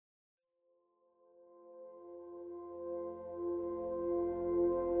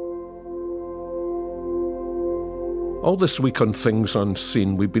All this week on Things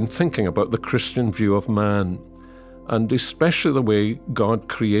Unseen, we've been thinking about the Christian view of man, and especially the way God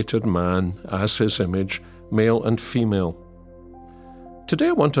created man as his image, male and female. Today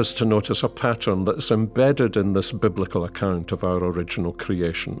I want us to notice a pattern that's embedded in this biblical account of our original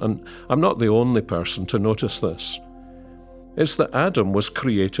creation, and I'm not the only person to notice this. It's that Adam was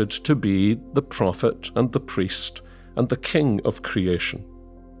created to be the prophet and the priest and the king of creation.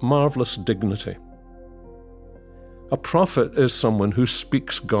 Marvelous dignity. A prophet is someone who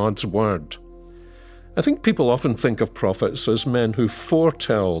speaks God's word. I think people often think of prophets as men who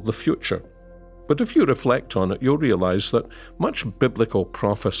foretell the future. But if you reflect on it, you'll realize that much biblical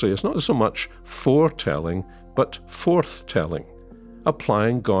prophecy is not so much foretelling, but forthtelling,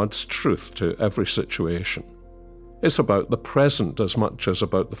 applying God's truth to every situation. It's about the present as much as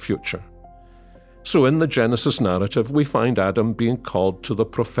about the future. So in the Genesis narrative, we find Adam being called to the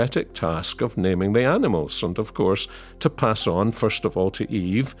prophetic task of naming the animals, and of course, to pass on first of all to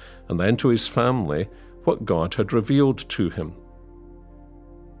Eve, and then to his family, what God had revealed to him.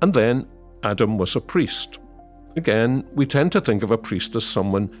 And then Adam was a priest. Again, we tend to think of a priest as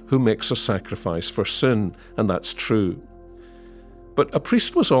someone who makes a sacrifice for sin, and that's true. But a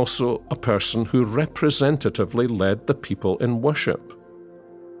priest was also a person who representatively led the people in worship.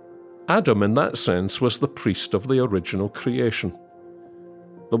 Adam, in that sense, was the priest of the original creation,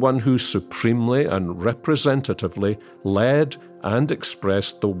 the one who supremely and representatively led and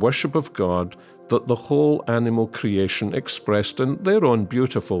expressed the worship of God that the whole animal creation expressed in their own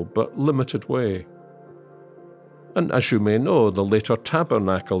beautiful but limited way. And as you may know, the later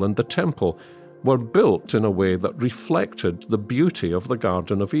tabernacle and the temple were built in a way that reflected the beauty of the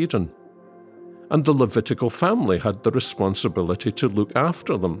Garden of Eden. And the Levitical family had the responsibility to look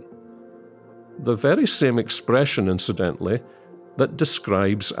after them. The very same expression, incidentally, that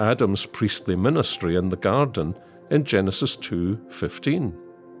describes Adam's priestly ministry in the garden in Genesis 2:15.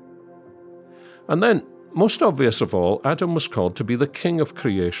 And then, most obvious of all, Adam was called to be the king of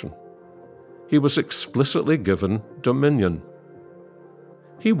creation. He was explicitly given dominion.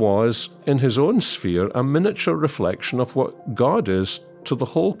 He was, in his own sphere, a miniature reflection of what God is to the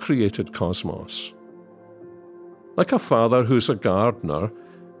whole created cosmos. Like a father who's a gardener,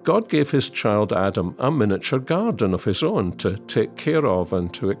 God gave his child Adam a miniature garden of his own to take care of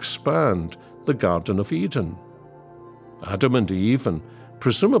and to expand, the Garden of Eden. Adam and Eve, and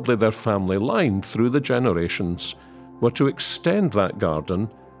presumably their family line through the generations, were to extend that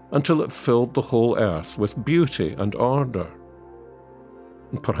garden until it filled the whole earth with beauty and order.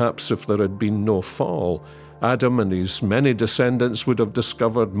 And perhaps if there had been no fall, Adam and his many descendants would have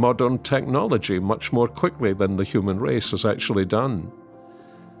discovered modern technology much more quickly than the human race has actually done.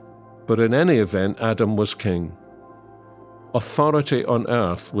 But in any event, Adam was king. Authority on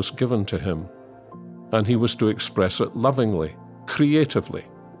earth was given to him, and he was to express it lovingly, creatively,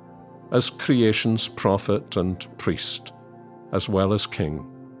 as creation's prophet and priest, as well as king,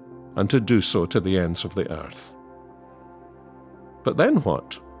 and to do so to the ends of the earth. But then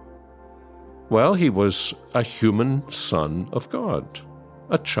what? Well, he was a human son of God,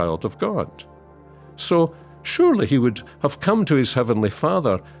 a child of God. So surely he would have come to his heavenly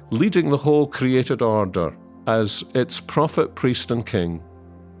Father, leading the whole created order as its prophet, priest, and king,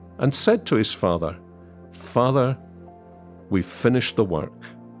 and said to his Father, "Father, we've finished the work."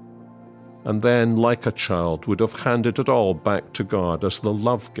 And then, like a child, would have handed it all back to God as the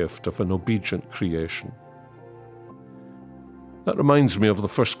love gift of an obedient creation. That reminds me of the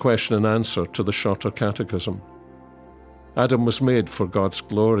first question and answer to the Shorter Catechism. Adam was made for God's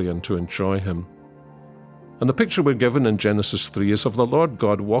glory and to enjoy him. And the picture we're given in Genesis 3 is of the Lord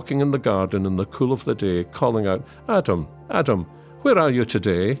God walking in the garden in the cool of the day, calling out, "Adam, Adam, where are you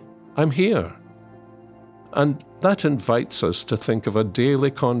today? I'm here." And that invites us to think of a daily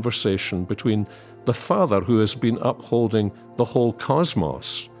conversation between the Father who has been upholding the whole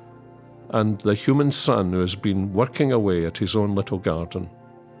cosmos and the human son who has been working away at his own little garden.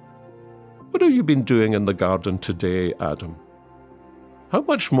 What have you been doing in the garden today, Adam? How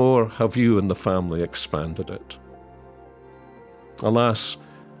much more have you and the family expanded it? Alas,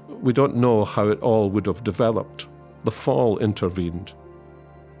 we don't know how it all would have developed. The fall intervened.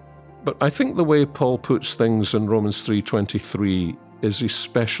 But I think the way Paul puts things in Romans 3:23 is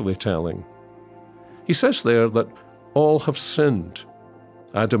especially telling. He says there that all have sinned.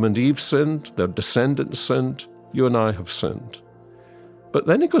 Adam and Eve sinned, their descendants sinned, you and I have sinned. But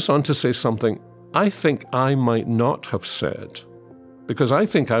then he goes on to say something I think I might not have said, because I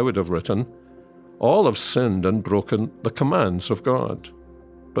think I would have written, all have sinned and broken the commands of God.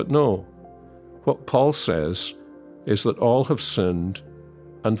 But no, what Paul says is that all have sinned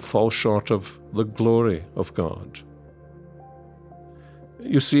and fall short of the glory of God.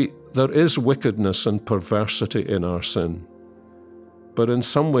 You see, there is wickedness and perversity in our sin, but in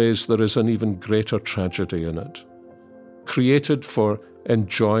some ways there is an even greater tragedy in it. Created for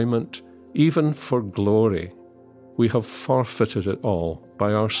enjoyment, even for glory, we have forfeited it all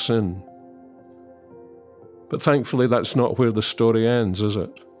by our sin. But thankfully that's not where the story ends, is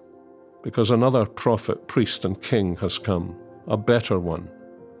it? Because another prophet, priest, and king has come, a better one,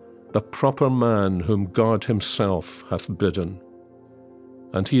 the proper man whom God himself hath bidden.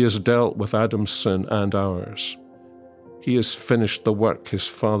 And he has dealt with Adam's sin and ours. He has finished the work his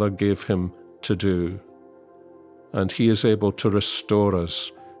Father gave him to do. And he is able to restore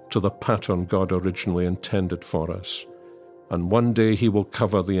us to the pattern God originally intended for us. And one day he will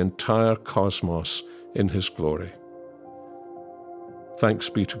cover the entire cosmos in his glory. Thanks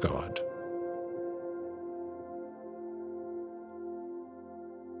be to God.